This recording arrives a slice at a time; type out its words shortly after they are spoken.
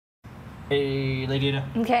Hey, Lady Ada.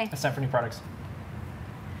 Okay. It's time for new products.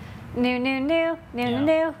 New. All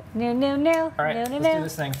right, let's do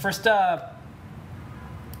this thing. First up,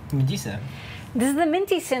 MintySynth. This is the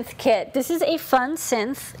MintySynth Kit. This is a fun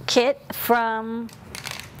synth kit from,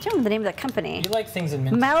 I don't know the name of the company. You like things in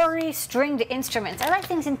Minty. Mallory Stringed Instruments. I like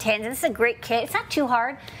things in tins. This is a great kit. It's not too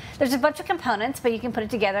hard. There's a bunch of components, but you can put it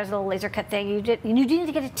together as a little laser cut thing. You do need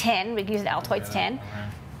to get a tin. We can use an Altoids tin.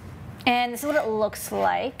 And this is what it looks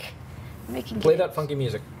like. Play that funky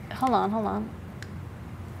music. Hold on.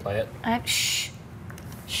 Play it. Shh.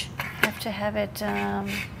 I have to have it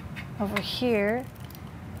over here.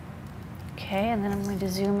 Okay, and then I'm going to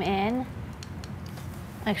zoom in.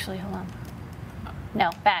 Actually, hold on.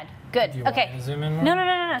 No, bad. Good. Do you Okay. want me to zoom in more?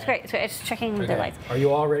 No. It's great. It's checking the lights. Are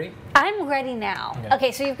you all ready? I'm ready now.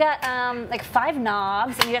 Okay, so you've got like 5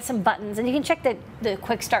 knobs and you got some buttons, and you can check the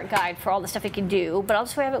quick start guide for all the stuff you can do. But I'll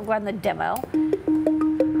just have it run the demo.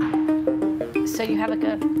 So you have like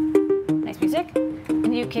a nice music,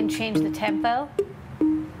 and you can change the tempo,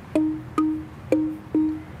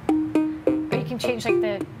 or you can change like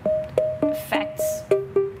the effects,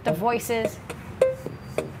 the voices.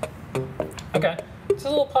 Okay. It's a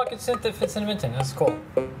little pocket synth that fits in a Minty. That's cool.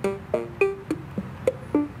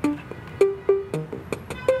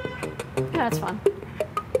 Yeah, that's fun.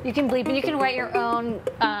 You can bleep, and you can write your own.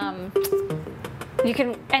 You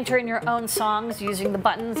can enter in your own songs using the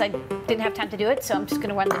buttons. I didn't have time to do it, so I'm just going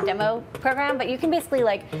to run the demo program. But you can basically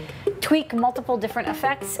like tweak multiple different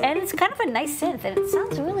effects, and it's kind of a nice synth, and it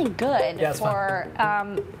sounds really good for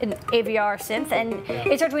an AVR synth. And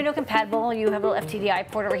it's Arduino compatible. You have a little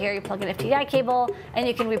FTDI port over here. You plug in an FTDI cable, and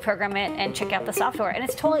you can reprogram it and check out the software. And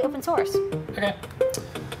it's totally open source. Okay.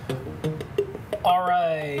 All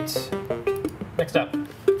right. Next up.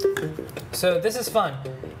 So this is fun.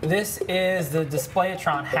 This is the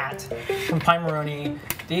Display-O-Tron HAT from Pimoroni.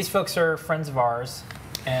 These folks are friends of ours,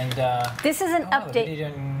 and this is an update. You're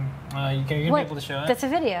gonna be able to show it. That's a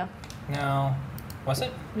video. No, was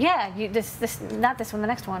it? Yeah, not this one. The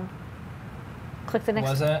next one. Click the next.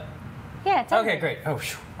 Was it? Yeah. It's okay, great. Oh,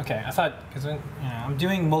 okay. I thought because I'm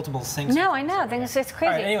doing multiple things. No, I know. It's crazy.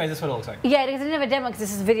 All right, anyway, this is what it looks like. Yeah, because I didn't have a demo because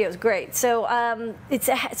this video is great. So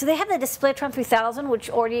so they have the Display-O-Tron 3000, which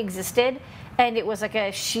already existed, and it was like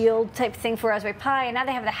a shield type thing for Raspberry Pi. And now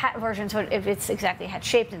they have the HAT version, so it's exactly HAT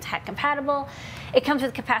shaped and it's HAT compatible. It comes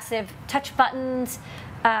with capacitive touch buttons.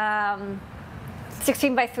 16:3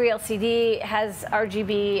 LCD, has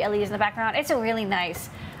RGB LEDs in the background. It's a really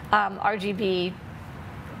nice RGB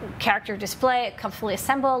character display. It comes fully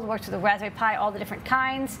assembled, works with the Raspberry Pi, all the different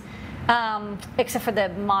kinds, except for the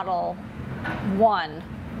Model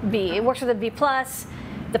 1B. It works with the B+,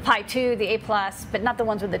 the Pi 2, the A+, but not the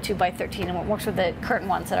ones with the 2x13, and it works with the current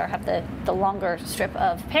ones that have the longer strip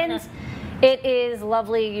of pins. It is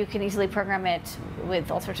lovely. You can easily program it with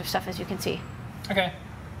all sorts of stuff, as you can see. Okay.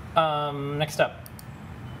 Next up.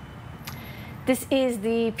 This is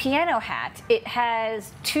the Piano HAT. It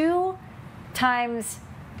has 2 times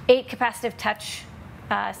 8 capacitive touch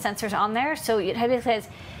sensors on there. So it has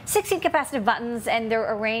 16 capacitive buttons, and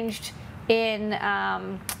they're arranged in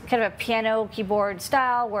kind of a piano keyboard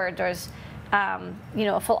style, where there's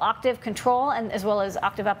a full octave control, and as well as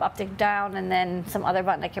octave up, octave down, and then some other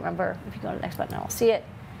button. I can't remember. If you go to the next button, I'll see it.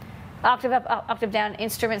 Octave up, octave down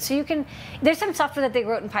instruments. So you can, there's some software that they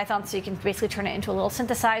wrote in Python, so you can basically turn it into a little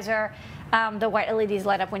synthesizer. The white LEDs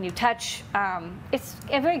light up when you touch. It's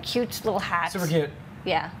a very cute little hat. Super cute.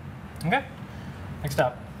 Yeah. Okay. Next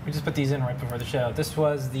up, we just put these in right before the show. This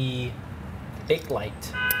was the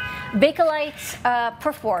Bakelite. Bakelite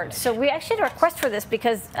Perfboard. So we actually had a request for this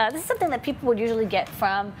because this is something that people would usually get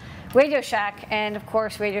from Radio Shack, and of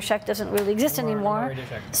course Radio Shack doesn't really exist anymore. Radio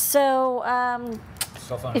Shack. So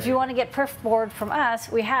if you want to get Perfboard from us,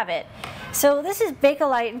 we have it. So this is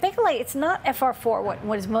Bakelite. And Bakelite, it's not FR4,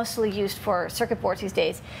 what is mostly used for circuit boards these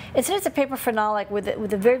days. Instead, it's a paper phenolic with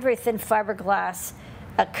a very, very thin fiberglass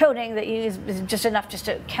coating that you use is just enough just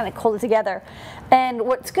to kind of hold it together. And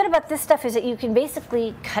what's good about this stuff is that you can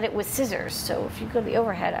basically cut it with scissors. So if you go to the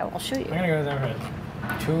overhead, I will show you. I'm going to go to the overhead.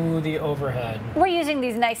 To the overhead. We're using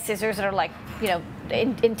these nice scissors that are like,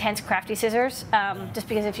 intense, crafty scissors. Just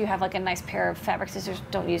because if you have like a nice pair of fabric scissors,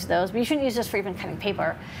 don't use those. But you shouldn't use those for even cutting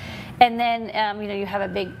paper. And then, you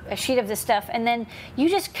have a sheet of this stuff, and then you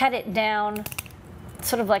just cut it down,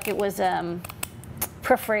 sort of like it was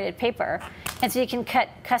perforated paper. And so you can cut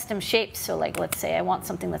custom shapes. So like, let's say I want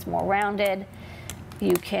something that's more rounded.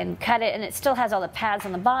 You can cut it, and it still has all the pads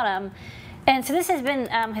on the bottom. And so this has been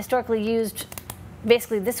historically used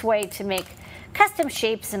basically this way to make custom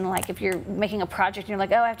shapes. And like if you're making a project and you're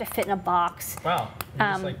like, oh, I have to fit in a box. Wow.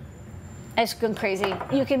 And It's going crazy.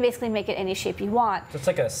 You can basically make it any shape you want. So it's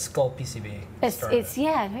like a skull PCB. It's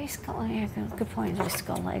yeah, very skull. Yeah, good point. Very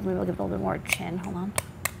skull like. Maybe we'll give it a little bit more chin. Hold on.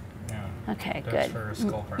 Yeah. Okay, That's good. for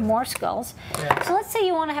skull part. More skulls. Yeah. So let's say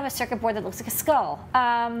you want to have a circuit board that looks like a skull.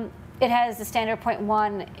 It has the standard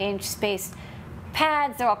 0.1-inch space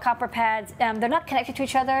pads. They're all copper pads. They're not connected to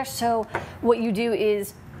each other. So what you do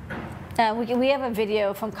is we have a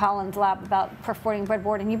video from Colin's lab about perforating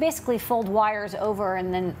breadboard, and you basically fold wires over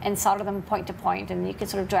and solder them point to point, and you can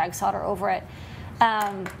sort of drag solder over it.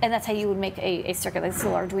 And that's how you would make a circuit like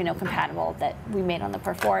Cellular Arduino compatible that we made on the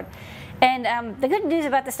Perfboard. And the good news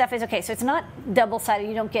about this stuff is, okay, so it's not double-sided.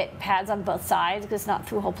 You don't get pads on both sides because it's not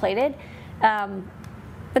through-hole plated.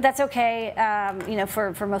 But that's okay. You know,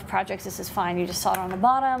 for most projects, this is fine. You just solder on the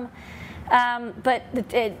bottom. But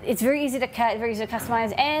it's very easy to cut, very easy to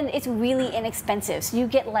customize, and it's really inexpensive. So you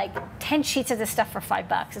get like 10 sheets of this stuff for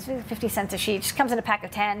 $5. It's 50 cents a sheet. It just comes in a pack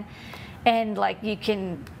of 10, and like you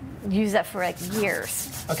can use that for like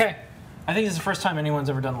years. Okay, I think this is the first time anyone's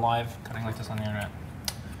ever done live cutting like this on the internet.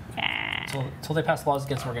 Until they pass laws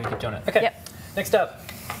against it, we're going to keep doing it. Okay, yep. Next up,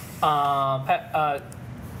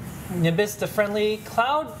 Nimbus, the friendly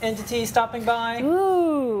cloud entity, stopping by.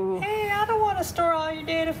 Ooh. Hey, I don't want to store all your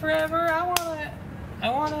data forever. I want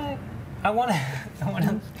to.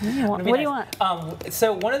 What do you want?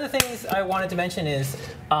 So one of the things I wanted to mention is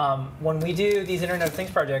when we do these Internet of Things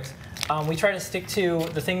projects, we try to stick to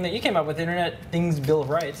the thing that you came up with, Internet Things Bill of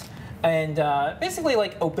Rights, and basically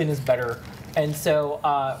like open is better. And so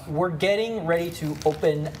we're getting ready to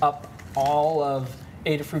open up all of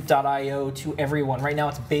Adafruit.io to everyone. Right now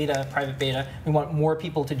it's beta, private beta. We want more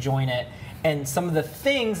people to join it. And some of the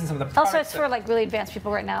things and some of the products. Also, it's for like really advanced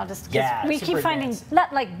people right now. Just yeah, we keep finding advanced.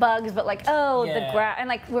 Not like bugs, but like Yeah. and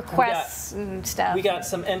like requests and stuff. We got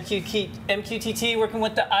some MQTT working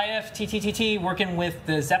with the IFTTT, working with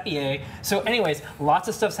the Zapier. So anyways, lots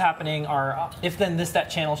of stuff's happening. Our If Then This That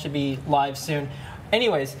channel should be live soon.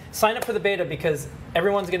 Anyways, sign up for the beta because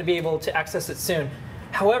everyone's going to be able to access it soon.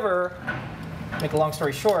 However, make a long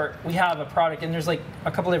story short, we have a product, and there's like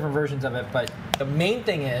a couple different versions of it, but the main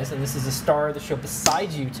thing is, and this is the star of the show beside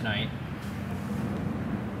you tonight,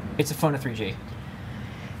 it's a FONA 3G.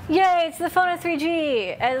 Yay, it's the FONA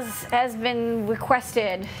 3G, as has been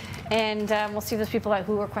requested. And we'll see if those people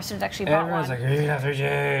who requested it actually bought Everyone's one. like, you got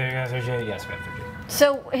 3G, you got 3G. Yes, we have 3G.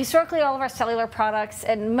 So historically, all of our cellular products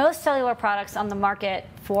and most cellular products on the market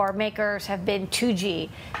for makers have been 2G,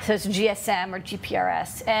 so it's GSM or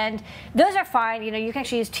GPRS, and those are fine. You know, you can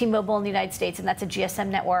actually use T-Mobile in the United States, and that's a GSM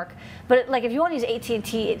network. But like, if you want to use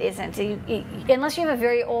AT&T, it isn't. Unless you have a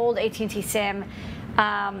very old AT&T SIM,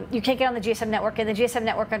 you can't get on the GSM network, and the GSM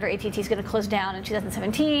network under AT&T is going to close down in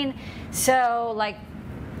 2017. So like,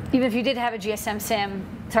 even if you did have a GSM SIM,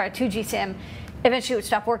 sorry, a 2G SIM, eventually it would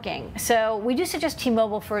stop working. So we do suggest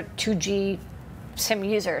T-Mobile for 2G SIM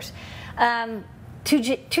users.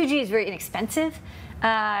 2G is very inexpensive.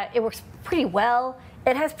 It works pretty well.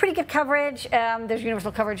 It has pretty good coverage. There's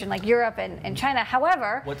universal coverage in like Europe and China.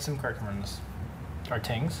 However, what SIM card can run this? Our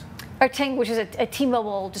Tings? Our Ting, which is a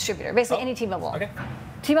T-Mobile distributor, basically any T-Mobile. Okay.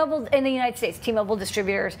 T-Mobile in the United States, T-Mobile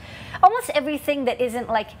distributors. Almost everything that isn't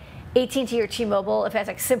like AT&T or T-Mobile, if it has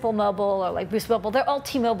like Simple Mobile or like Boost Mobile, they're all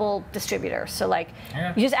T-Mobile distributors. So like,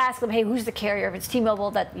 you just ask them, hey, who's the carrier? If it's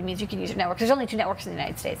T-Mobile, that means you can use your network. There's only 2 networks in the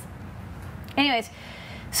United States. Anyways,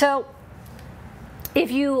 so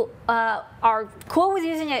if you are cool with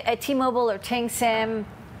using a T-Mobile or Ting SIM,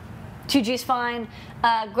 2G is fine.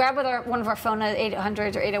 Grab with one of our FONA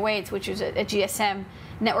 800s or 808s, which is a GSM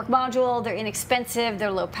network module. They're inexpensive,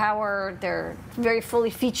 they're low power, they're very fully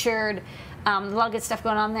featured. A lot of good stuff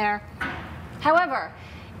going on there. However,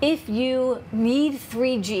 if you need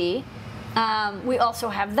 3G, we also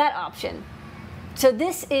have that option. So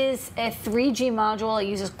this is a 3G module. It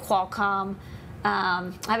uses Qualcomm.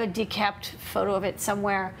 I have a decapped photo of it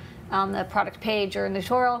somewhere on the product page or in the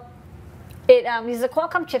tutorial. It uses a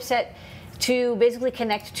Qualcomm chipset to basically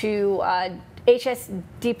connect to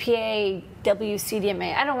HSDPA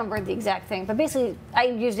WCDMA. I don't remember the exact thing, but basically I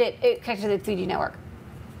used it. It connected to the 3G network.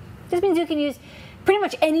 This means you can use pretty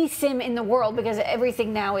much any SIM in the world because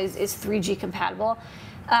everything now is 3G compatible.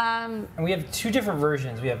 And we have 2 different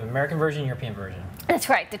versions. We have American version, European version. That's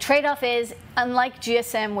right. The trade-off is, unlike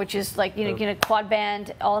GSM, which is like quad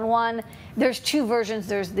band all in one, there's 2 versions.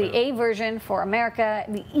 There's the A version for America,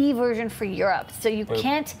 and the E version for Europe. So you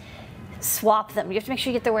can't swap them. You have to make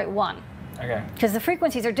sure you get the right one. Okay. Because the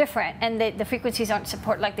frequencies are different, and the frequencies aren't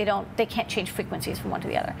like they can't change frequencies from one to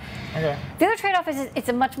the other. Okay. The other trade-off is it's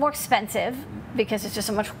a much more expensive because it's just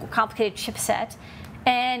a much complicated chipset,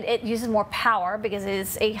 and it uses more power because it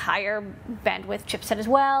is a higher bandwidth chipset as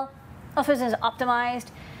well. Also, it's optimized.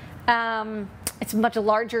 It's much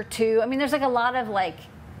larger too. I mean, there's like a lot of like,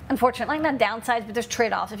 unfortunately, like not downsides, but there's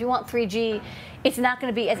trade-offs. If you want 3G, it's not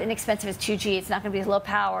going to be as inexpensive as 2G. It's not going to be as low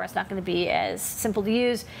power. It's not going to be as simple to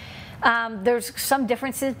use. There's some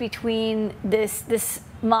differences between this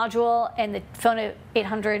module and the FONA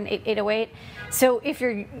 800 and 808. So if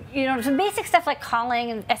you're, some basic stuff like calling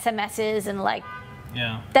and SMSs and like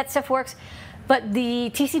that stuff works, but the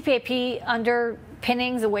TCP/IP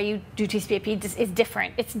underpinnings, the way you do TCP/IP is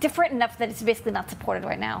different. It's different enough that it's basically not supported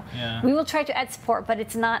right now. Yeah. We will try to add support, but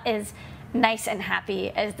it's not as nice and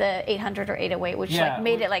happy as the 800 or 808, which like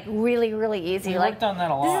made it like really, really easy. We like worked on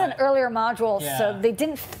that a lot. This is an earlier module, so they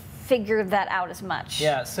didn't figure that out as much.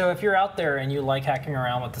 Yeah, so if you're out there and you like hacking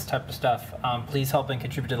around with this type of stuff, please help and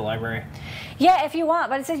contribute to the library. Yeah, if you want,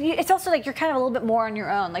 but it's also like you're kind of a little bit more on your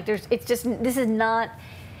own. Like this is not,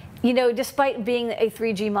 despite being a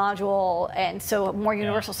 3G module and so more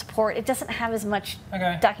universal support, it doesn't have as much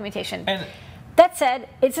documentation. And that said,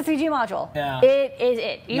 it's a 3G module. Yeah. It is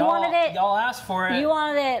it. You wanted it. Y'all asked for it. You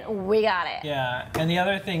wanted it. We got it. Yeah, and the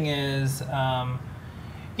other thing is,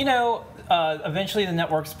 eventually the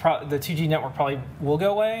 2G network probably will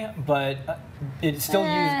go away, but it's still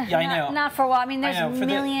used. Yeah, I know. Not for a while. I mean, there's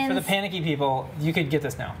millions. For the panicky people, you could get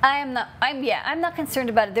this now. I'm not concerned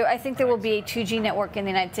about it. I think there will be a 2G network in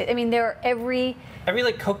the United States. I mean, every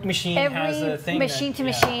like Coke machine has a thing. Machine to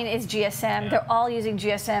machine is GSM. Yeah. They're all using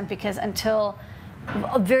GSM because until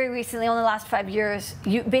very recently, only the last 5 years,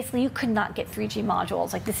 you could not get 3G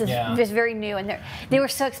modules. Like this is very new, and they were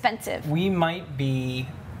so expensive. We might be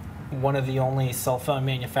one of the only cell phone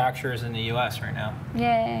manufacturers in the U.S. right now.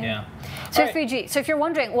 Yay. Yeah. So 3G. So if you're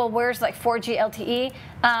wondering, well, where's like 4G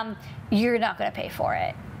LTE? You're not going to pay for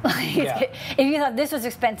it. If you thought this was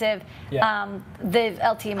expensive, the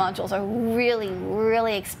LTE modules are really,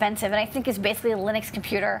 really expensive, and I think it's basically a Linux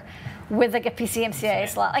computer with like a PCMCIA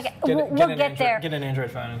slot. Like we'll get there. Get an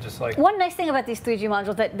Android phone and just like. One nice thing about these 3G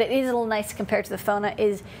modules that is a little nice compared to the FONA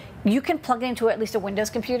is you can plug it into at least a Windows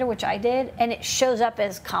computer, which I did, and it shows up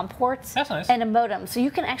as COM ports and a modem. So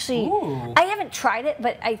you can actually. Ooh. I haven't tried it,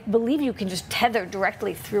 but I believe you can just tether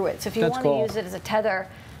directly through it. So if you want to use it as a tether,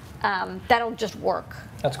 that'll just work.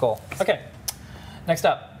 That's cool. Okay, next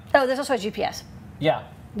up. Oh, there's also a GPS. Yeah.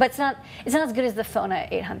 But it's not as good as the FONA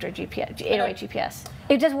 800 GPS, 808 GPS.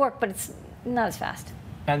 It does work, but it's not as fast.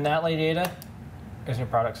 And that, Lady Ada, is new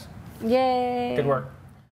products. Yay. Good work.